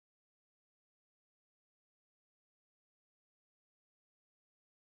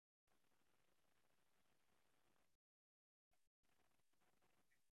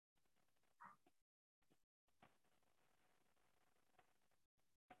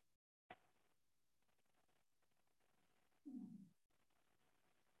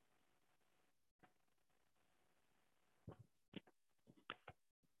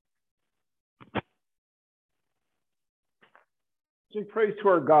Sing praise to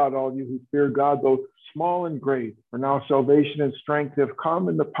our God, all you who fear God, both small and great. For now salvation and strength have come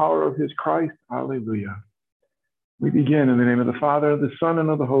in the power of his Christ. Hallelujah. We begin in the name of the Father, the Son, and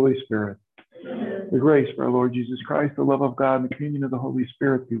of the Holy Spirit. Amen. The grace of our Lord Jesus Christ, the love of God, and the communion of the Holy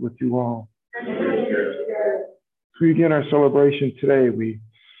Spirit be with you all. Amen. As we begin our celebration today, we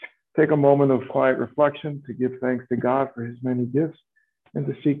take a moment of quiet reflection to give thanks to God for his many gifts and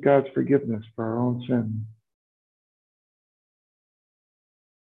to seek God's forgiveness for our own sins.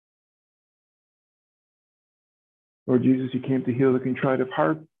 Lord Jesus, you came to heal the contrite of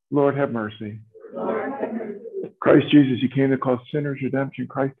heart. Lord, have mercy. Lord, have mercy. Christ Jesus, you came to cause sinners redemption.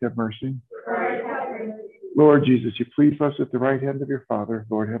 Christ, have mercy. Christ, have mercy. Lord Jesus, you plead for us at the right hand of your Father.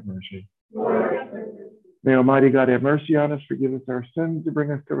 Lord, have mercy. Lord, have mercy. May Almighty God have mercy on us, forgive us our sins, and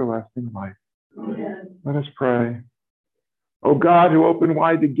bring us to everlasting life. Amen. Let us pray. O God, who opened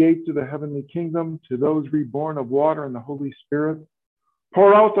wide the gates of the heavenly kingdom to those reborn of water and the Holy Spirit,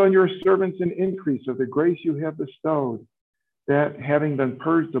 pour out on your servants an increase of the grace you have bestowed, that having been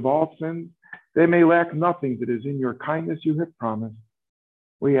purged of all sins, they may lack nothing that is in your kindness you have promised.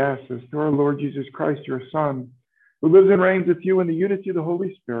 We ask this through our Lord Jesus Christ, your Son, who lives and reigns with you in the unity of the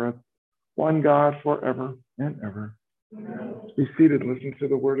Holy Spirit, one God forever and ever. Amen. Be seated, listen to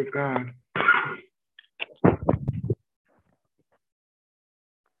the word of God.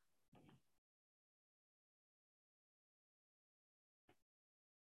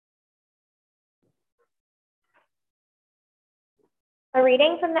 A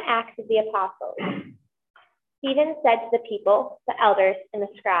reading from the Acts of the Apostles. Stephen said to the people, the elders, and the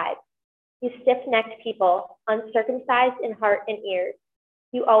scribes, "You stiff-necked people, uncircumcised in heart and ears,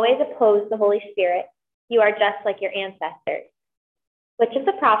 you always oppose the Holy Spirit. You are just like your ancestors. Which of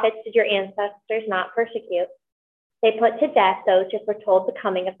the prophets did your ancestors not persecute? They put to death those who foretold the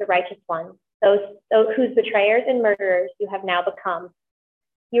coming of the righteous one, those whose betrayers and murderers you have now become.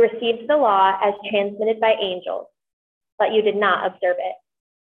 You received the law as transmitted by angels, but you did not observe it."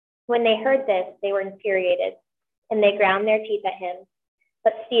 When they heard this, they were infuriated, and they ground their teeth at him.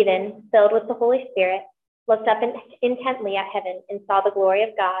 But Stephen, filled with the Holy Spirit, looked up intently at heaven and saw the glory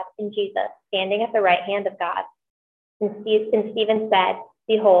of God and Jesus standing at the right hand of God. And Stephen said,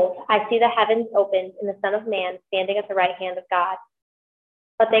 "Behold, I see the heavens opened and the Son of Man standing at the right hand of God."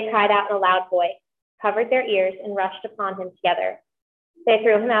 But they cried out in a loud voice, covered their ears, and rushed upon him together. They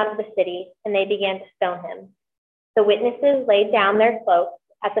threw him out of the city, and they began to stone him. The witnesses laid down their cloaks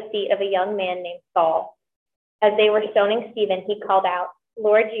at the feet of a young man named Saul. As they were stoning Stephen, he called out,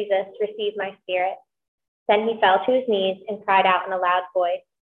 "Lord Jesus, receive my spirit." Then he fell to his knees and cried out in a loud voice,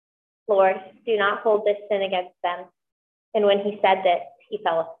 "Lord, do not hold this sin against them." And when he said this, he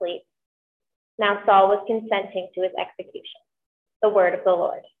fell asleep. Now Saul was consenting to his execution. The word of the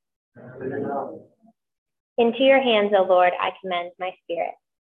Lord. Into your hands, O Lord, I commend my spirit.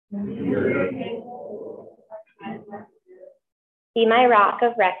 Be my rock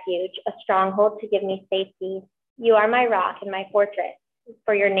of refuge, a stronghold to give me safety. You are my rock and my fortress.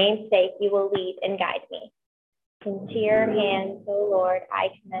 For your name's sake, you will lead and guide me. Into your hands, O Lord, I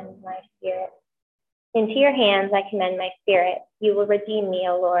commend my spirit. Into your hands I commend my spirit. You will redeem me,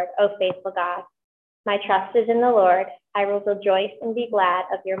 O Lord, O faithful God. My trust is in the Lord. I will rejoice and be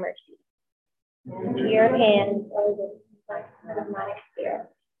glad of your mercy. Into your hands, O Lord, I commend my spirit.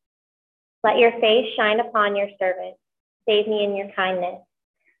 Let your face shine upon your servant. Save me in your kindness.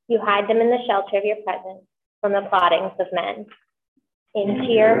 You hide them in the shelter of your presence from the plottings of men. Into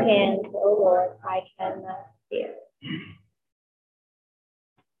your hands, O Lord, I commend my spirit.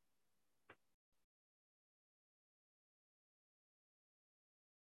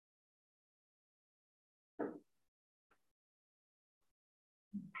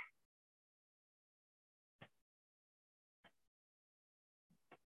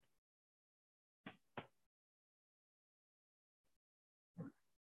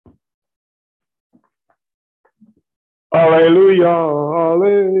 Hallelujah,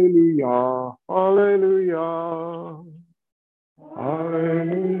 hallelujah, hallelujah,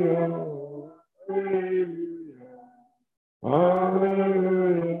 hallelujah, hallelujah,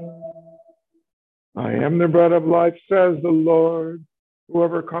 hallelujah. I am the bread of life, says the Lord.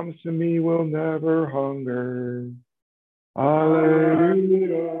 Whoever comes to me will never hunger.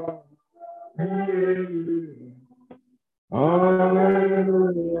 Hallelujah, hallelujah,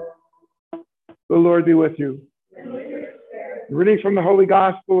 hallelujah. The Lord be with you. Reading from the Holy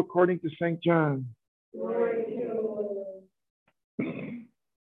Gospel according to St. John.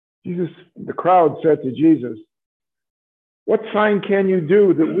 The crowd said to Jesus, "What sign can you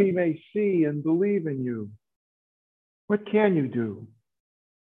do that we may see and believe in you? What can you do?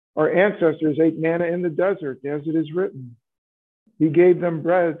 Our ancestors ate manna in the desert, as it is written. He gave them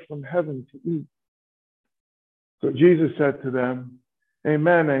bread from heaven to eat. So Jesus said to them,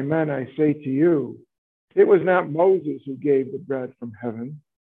 Amen, amen, I say to you, it was not Moses who gave the bread from heaven.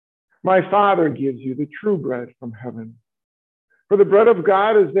 My Father gives you the true bread from heaven. For the bread of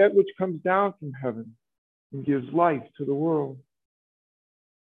God is that which comes down from heaven and gives life to the world.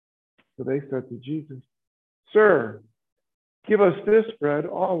 So they said to Jesus, Sir, give us this bread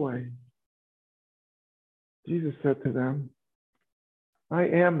always. Jesus said to them, I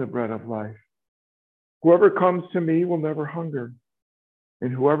am the bread of life. Whoever comes to me will never hunger,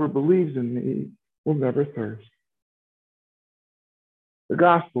 and whoever believes in me will never thirst. The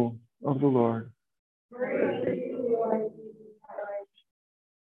Gospel of the Lord. Praise to you, Lord Jesus Christ.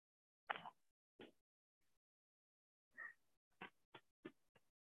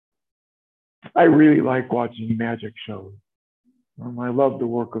 I really like watching magic shows. I love the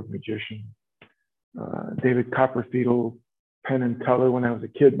work of magicians. David Copperfield, Penn and Teller. When I was a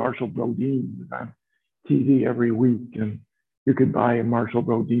kid, Marshall Brodeen was on TV every week, and you could buy a Marshall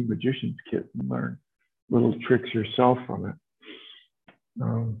Brodeen magician's kit and learn little tricks yourself from it.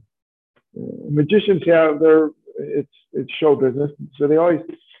 Magicians have it's show business, so they always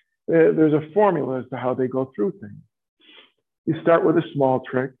there's a formula as to how they go through things. You start with a small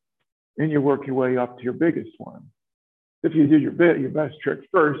trick, and you work your way up to your biggest one. If you did your best trick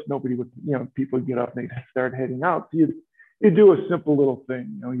first, nobody would, people would get up and they'd start heading out. So you do a simple little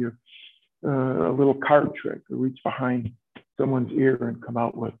thing, a little card trick, or reach behind someone's ear and come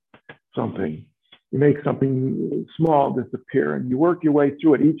out with something. You make something small disappear, and you work your way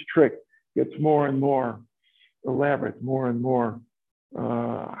through it. Each trick gets more and more elaborate, more and more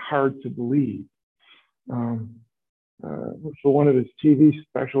hard to believe. For one of his TV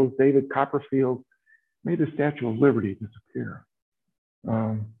specials, David Copperfield made the Statue of Liberty disappear.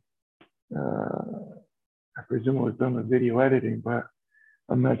 I presume it was done with video editing, but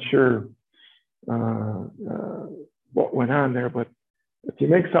I'm not sure what went on there. But if you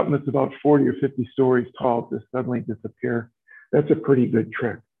make something that's about 40 or 50 stories tall to suddenly disappear, that's a pretty good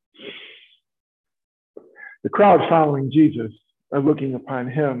trick. The crowd following Jesus are looking upon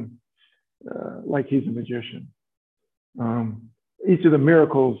him like he's a magician. Each of the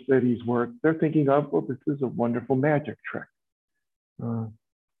miracles that he's worked, they're thinking of, well, this is a wonderful magic trick.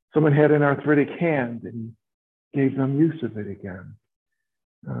 Someone had an arthritic hand and he gave them use of it again.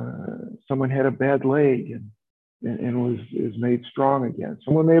 Someone had a bad leg and was made strong again.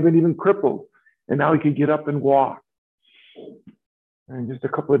 Someone may have been even crippled and now he could get up and walk. And just a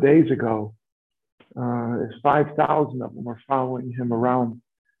couple of days ago, 5,000 of them were following him around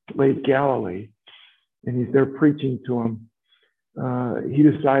Lake Galilee, and he's there preaching to them. He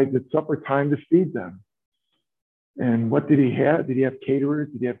decides it's supper time to feed them. And what did he have? Did he have caterers?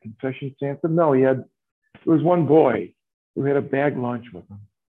 Did he have concession stands? No, there was one boy who had a bag lunch with him.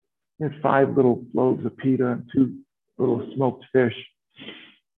 He had 5 little loaves of pita and 2 little smoked fish.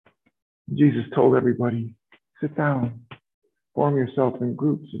 Jesus told everybody, sit down, form yourself in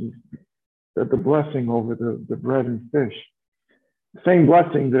groups. And he said the blessing over the bread and fish. The same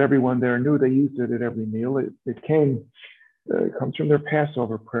blessing that everyone there knew. They used it at every meal. It comes from their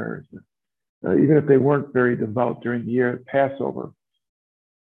Passover prayers. Even if they weren't very devout during the year at Passover,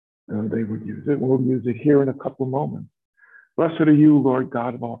 they would use it. We'll use it here in a couple of moments. Blessed are you, Lord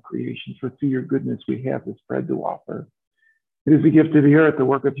God of all creation, for through your goodness we have this bread to offer. It is the gift of the earth, the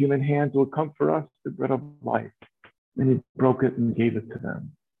work of human hands will come for us, the bread of life. And he broke it and gave it to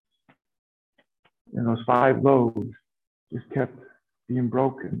them. And those 5 loaves just kept being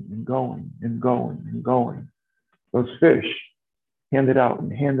broken and going and going and going. Those fish handed out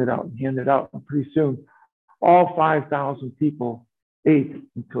and handed out and handed out. And pretty soon, all 5,000 people ate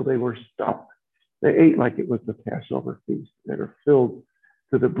until they were stuffed. They ate like it was the Passover feast. They were filled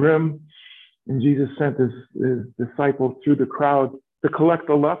to the brim. And Jesus sent his disciples through the crowd to collect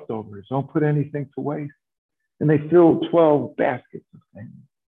the leftovers. Don't put anything to waste. And they filled 12 baskets of things.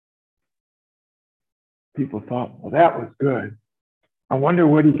 People thought, well, that was good. I wonder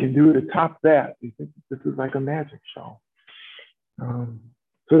what he can do to top that. They think this is like a magic show.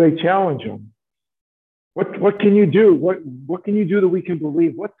 So they challenge him. What can you do? What can you do that we can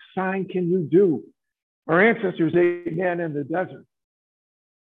believe? What sign can you do? Our ancestors ate manna in the desert.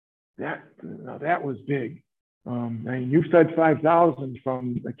 That was big. You fed 5,000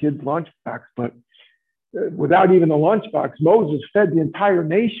 from a kid's lunchbox, but without even a lunchbox, Moses fed the entire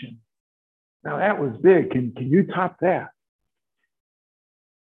nation. Now that was big. Can you top that?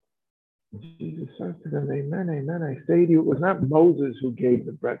 Jesus says to them, amen, amen. I say to you, it was not Moses who gave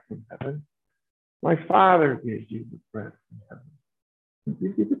the bread from heaven. My Father gave you the bread from heaven. He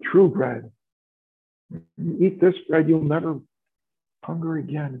gives you the true bread. You eat this bread, you'll never hunger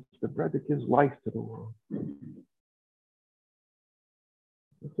again. It's the bread that gives life to the world. And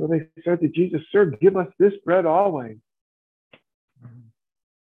so they said to Jesus, Sir, give us this bread always.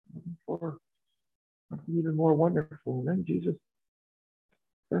 For something even more wonderful. And then Jesus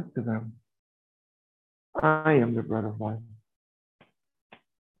says to them, I am the bread of life.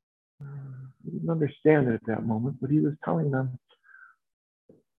 He didn't understand it at that moment, but he was telling them,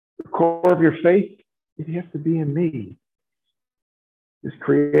 the core of your faith, it has to be in me. This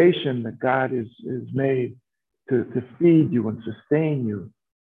creation that God is made to feed you and sustain you.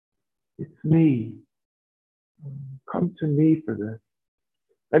 It's me. Come to me for this.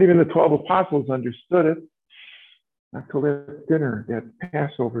 Not even the 12 apostles understood it until that dinner, that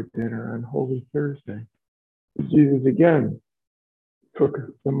Passover dinner on Holy Thursday. Jesus again took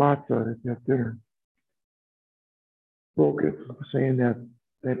the matzah at that dinner, broke it, saying that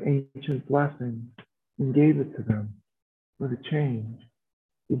ancient blessing, and gave it to them with a change.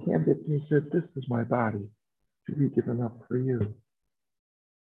 He handed it to me and said, this is my body to be given up for you.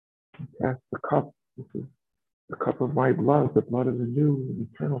 He passed the cup. This is the cup of my blood, the blood of the new and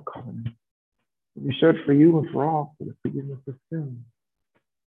eternal covenant. It will be shed for you and for all for the forgiveness of sins.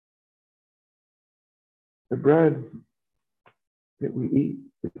 The bread that we eat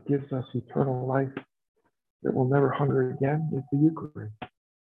that gives us eternal life, that will never hunger again, is the Eucharist.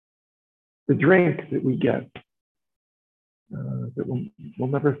 The drink that we get that will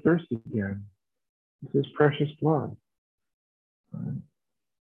never thirst again is his precious blood.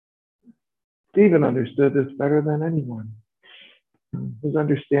 Stephen understood this better than anyone. His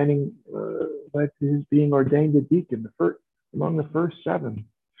understanding led to his being ordained a deacon, among the first 7.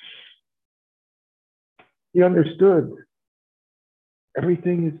 He understood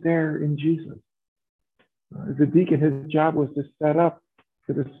everything is there in Jesus. As a deacon, his job was to set up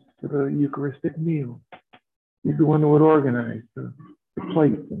for the Eucharistic meal. He's the one who would organize the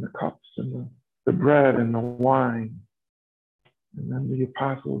plates and the cups and the bread and the wine. And then the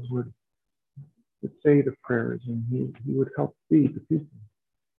apostles would say the prayers, and he would help feed the people.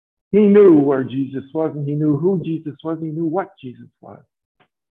 He knew where Jesus was, and he knew who Jesus was, and he knew what Jesus was.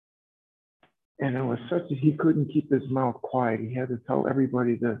 And it was such that he couldn't keep his mouth quiet. He had to tell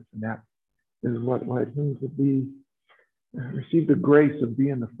everybody this, and that is what led him to receive the grace of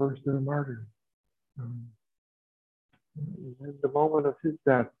being the first of the martyrs. In the moment of his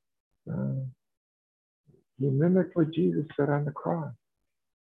death, he mimicked what Jesus said on the cross.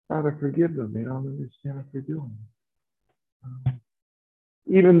 Father, forgive them. They don't understand what they're doing.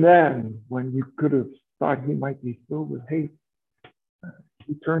 Even then, when you could have thought he might be filled with hate,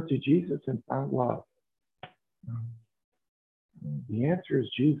 he turned to Jesus and found love. The answer is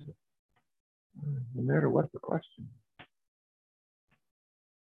Jesus, no matter what the question.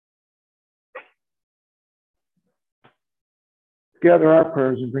 Gather our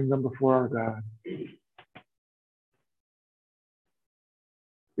prayers and bring them before our God.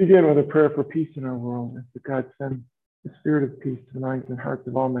 Begin with a prayer for peace in our world, as that God send the spirit of peace to the minds and hearts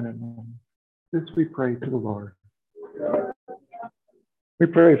of all men and women. This we pray to the Lord. We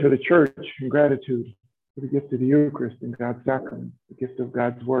pray for the church in gratitude for the gift of the Eucharist and God's sacrament, the gift of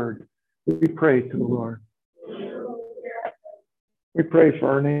God's word. We pray to the Lord. We pray for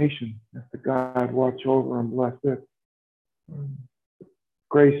our nation, as that God watch over and bless it.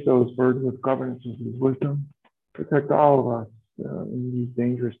 Grace those burdened with governance with his wisdom. Protect all of us in these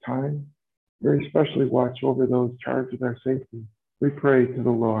dangerous times. Very especially watch over those charged with our safety. We pray to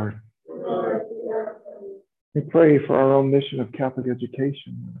the Lord. We pray for our own mission of Catholic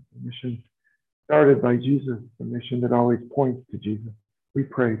education, a mission started by Jesus, a mission that always points to Jesus. We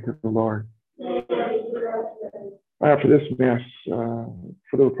pray to the Lord. For this Mass, for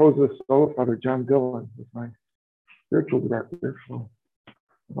the repose of the soul of Father John Dillon, who was my spiritual director for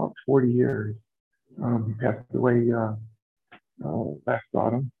about 40 years. He passed away last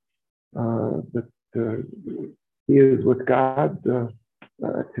autumn. But he is with God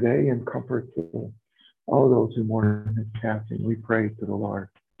today and comforts all those who mourn his passing. We pray to the Lord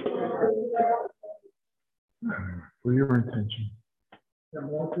for your intention.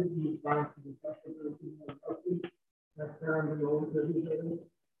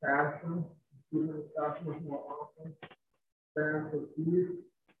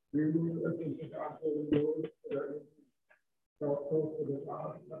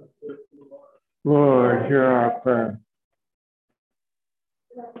 Lord, hear our prayer.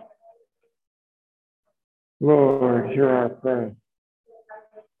 Lord, hear our prayer.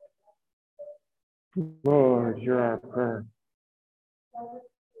 Lord, hear our prayer.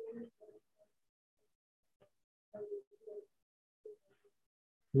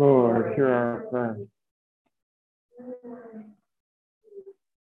 Lord, hear our prayer.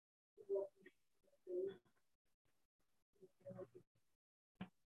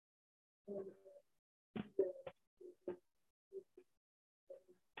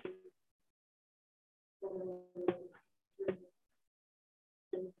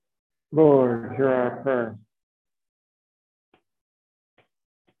 Lord, hear our prayer.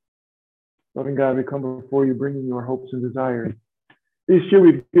 Loving God, we come before you, bringing you our hopes and desires. These few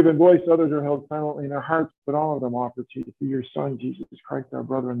we've given voice, others are held silently in our hearts, but all of them offer to you through your Son, Jesus Christ, our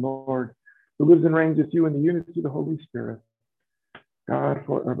brother and Lord, who lives and reigns with you in the unity of the Holy Spirit, God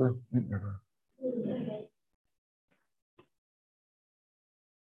forever and ever. Amen.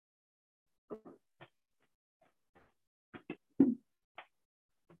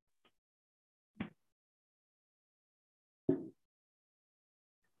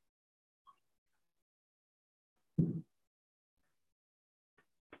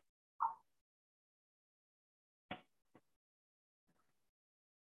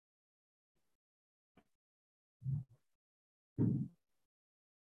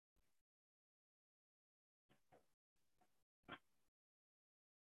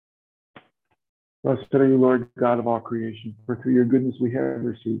 Blessed are you, Lord God of all creation, for through your goodness we have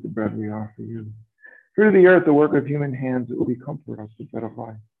received the bread we offer you. Through the earth, the work of human hands, it will be comfort us to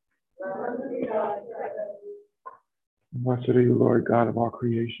edify. Blessed are you, Lord God of all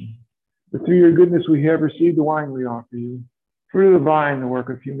creation, for through your goodness we have received the wine we offer you. Through the vine, the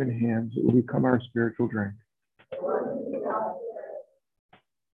work of human hands, it will become our spiritual drink.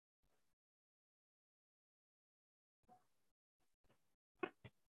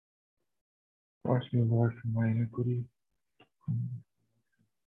 Wash me, Lord, from my iniquity.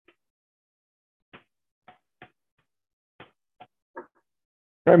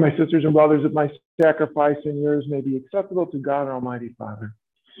 Pray, my sisters and brothers, that my sacrifice and yours may be acceptable to God, our Almighty Father.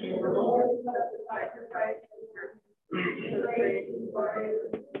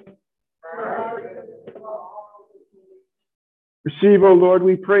 Receive, O Lord,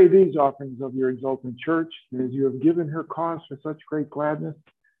 we pray, these offerings of your exultant church, and as you have given her cause for such great gladness,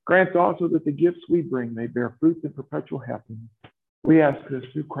 grant also that the gifts we bring may bear fruit in perpetual happiness. We ask this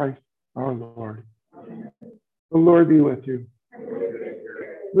through Christ our Lord. The Lord be with you.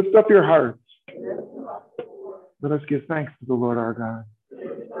 Lift up your hearts. Let us give thanks to the Lord our God.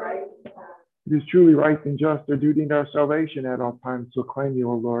 It is truly right and just, our duty and our salvation at all times to acclaim you,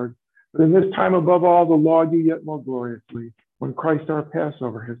 O Lord. But in this time above all, to laud you yet more gloriously, when Christ our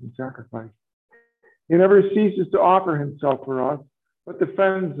Passover has been sacrificed. He never ceases to offer himself for us, but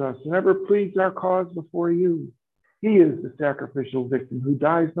defends us and ever pleads our cause before you. He is the sacrificial victim who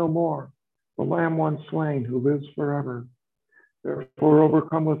dies no more, the Lamb once slain who lives forever. Therefore,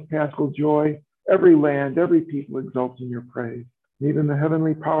 overcome with paschal joy, every land, every people exults in your praise. Even the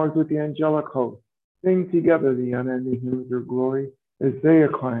heavenly powers with the angelic host sing together the unending hymn of your glory as they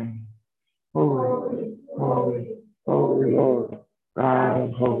acclaim. Holy, holy, holy Lord, God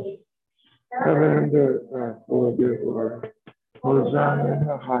of hosts. Heaven and earth are full of your glory. Hosanna in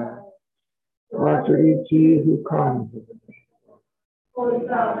the highest. Blessed is he who comes.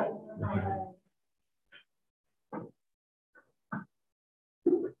 Hosanna.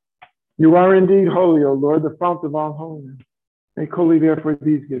 You are indeed holy, O Lord, the fount of all holiness. Make holy, therefore,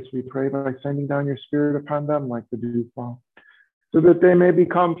 these gifts, we pray, by sending down your Spirit upon them like the dewfall, so that they may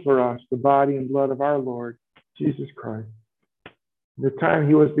become for us the body and blood of our Lord, Jesus Christ. At the time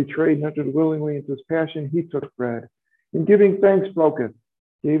he was betrayed and entered willingly into his passion, he took bread, and giving thanks, broke it,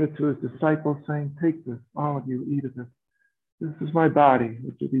 gave it to his disciples, saying, "Take this, all of you, eat of it. This is my body,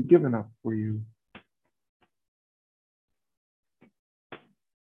 which will be given up for you."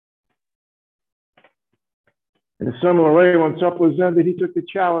 In a similar way, when supper was ended, he took the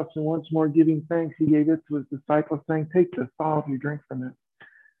chalice, and once more giving thanks, he gave it to his disciples, saying, "Take this, all of you, drink from it.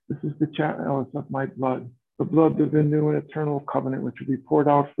 This is the chalice of my blood, the blood of the new and eternal covenant, which will be poured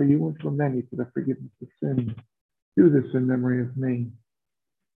out for you and for many for the forgiveness of sins. Do this in memory of me."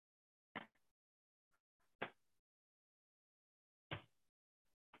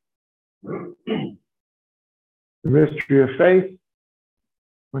 The mystery of faith.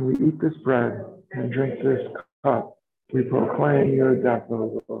 When we eat this bread and drink this cup, we proclaim your death,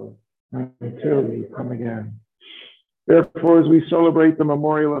 O Lord, until you come again. Therefore, as we celebrate the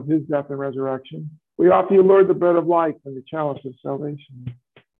memorial of his death and resurrection, we offer you, Lord, the bread of life and the chalice of salvation,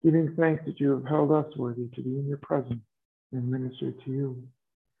 giving thanks that you have held us worthy to be in your presence and minister to you.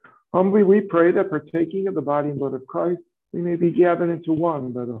 Humbly we pray that, partaking of the body and blood of Christ, we may be gathered into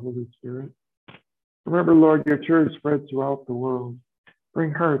one by the Holy Spirit. Remember, Lord, your church spread throughout the world.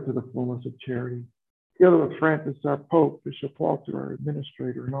 Bring her to the fullness of charity, together with Francis, our Pope, Bishop Walter, our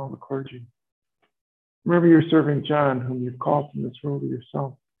administrator, and all the clergy. Remember your servant John, whom you've called from this world to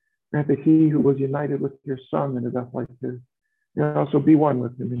yourself. Grant that he who was united with your Son in a death like his and also be one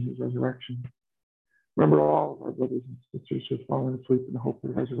with him in his resurrection. Remember all of our brothers and sisters who have fallen asleep in the hope of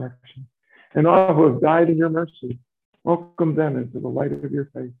the resurrection, and all who have died in your mercy. Welcome them into the light of your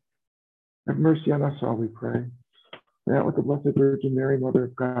face. Have mercy on us all, we pray. That with the Blessed Virgin Mary, Mother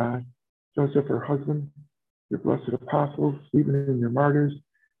of God, Joseph, her husband, your blessed apostles, Stephen and your martyrs,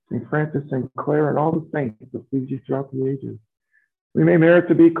 St. Francis, St. Clare, and all the saints that please you throughout the ages, we may merit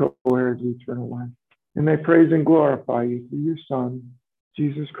to be co-heirs of eternal life, and may praise and glorify you through your Son,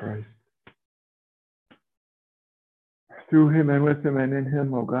 Jesus Christ. Through him and with him and in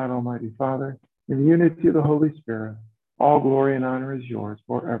him, O God, Almighty Father, in the unity of the Holy Spirit, all glory and honor is yours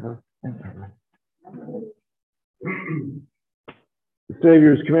forever and ever. The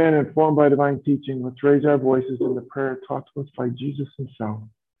Savior's command, informed by divine teaching, let's raise our voices in the prayer taught to us by Jesus himself.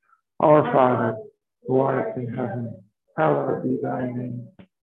 Our Father, who art in heaven, hallowed be thy name.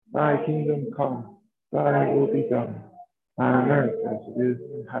 Thy kingdom come, thy will be done, on earth as it is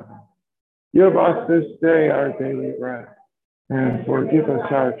in heaven. Give us this day our daily bread, and forgive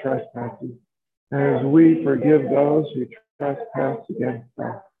us our trespasses, as we forgive those who trespass against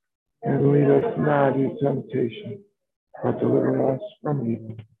us. And lead us not into temptation, but deliver us from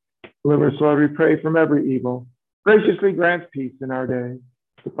evil. Deliver us, Lord, we pray, from every evil. Graciously grant peace in our day,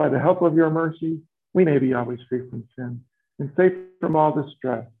 that by the help of your mercy, we may be always free from sin, and safe from all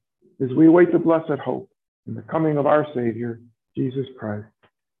distress, as we await the blessed hope in the coming of our Savior, Jesus Christ.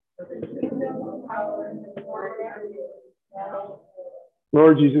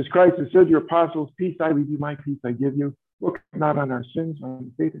 Lord Jesus Christ, who said to your apostles, peace I leave you, my peace I give you. Look not on our sins, but on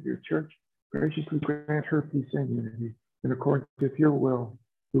the faith of your church. Graciously grant her peace and unity, in accordance with your will,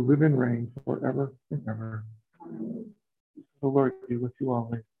 who live and reign forever and ever. The Lord be with you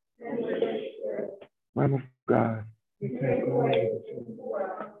always. Lamb of God, you take away the sin.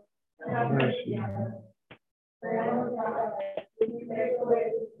 Have mercy on us.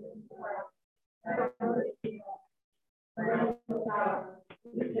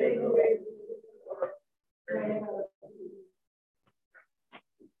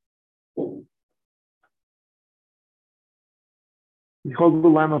 Behold the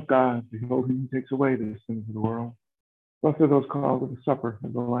Lamb of God, behold him who takes away the sins of the world. Blessed are those called to the supper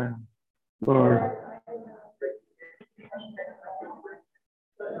of the Lamb. Lord,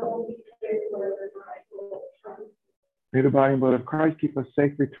 may the body and blood of Christ keep us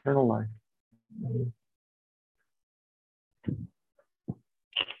safe for eternal life. Amen.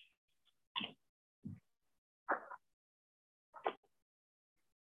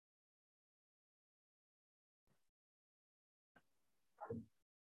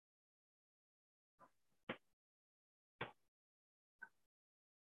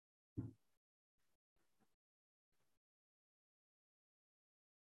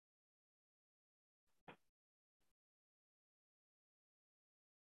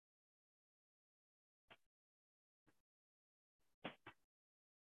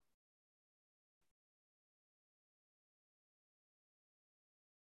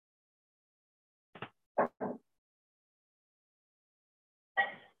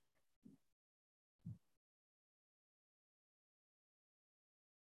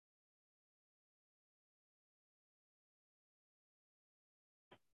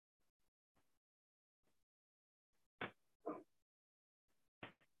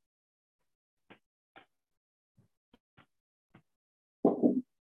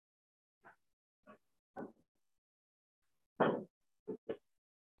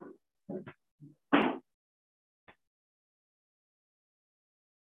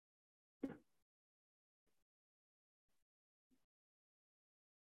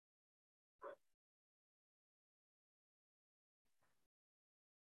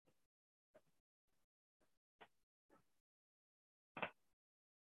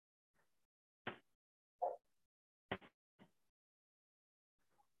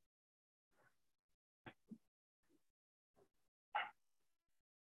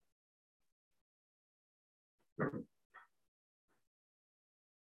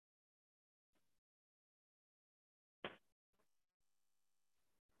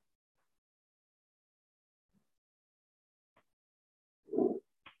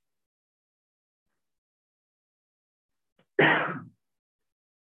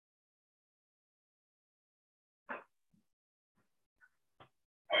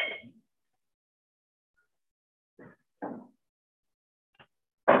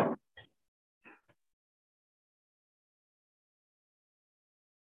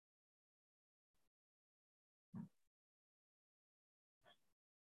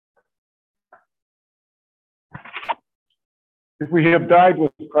 If we have died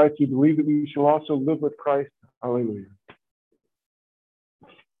with Christ, we believe that we shall also live with Christ. Hallelujah.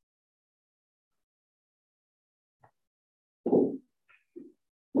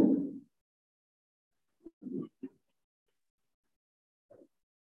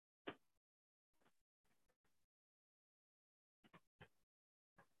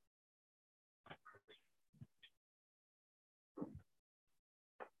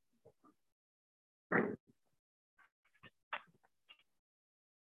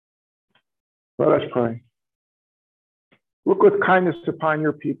 Let us pray. Look with kindness upon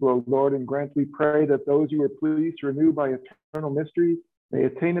your people, O Lord, and grant, we pray, that those you are pleased to renew by eternal mysteries may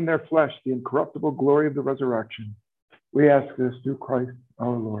attain in their flesh the incorruptible glory of the resurrection. We ask this through Christ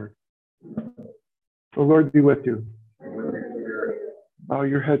our Lord. The Lord be with you. Bow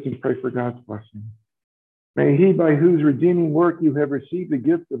your heads and pray for God's blessing. May he, by whose redeeming work you have received the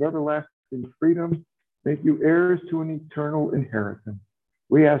gift of everlasting freedom, make you heirs to an eternal inheritance.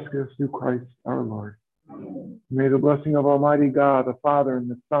 We ask this through Christ our Lord. May the blessing of Almighty God, the Father, and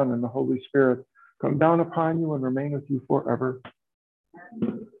the Son, and the Holy Spirit come down upon you and remain with you forever.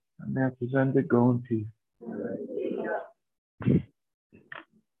 And Mass is ended. Go in peace.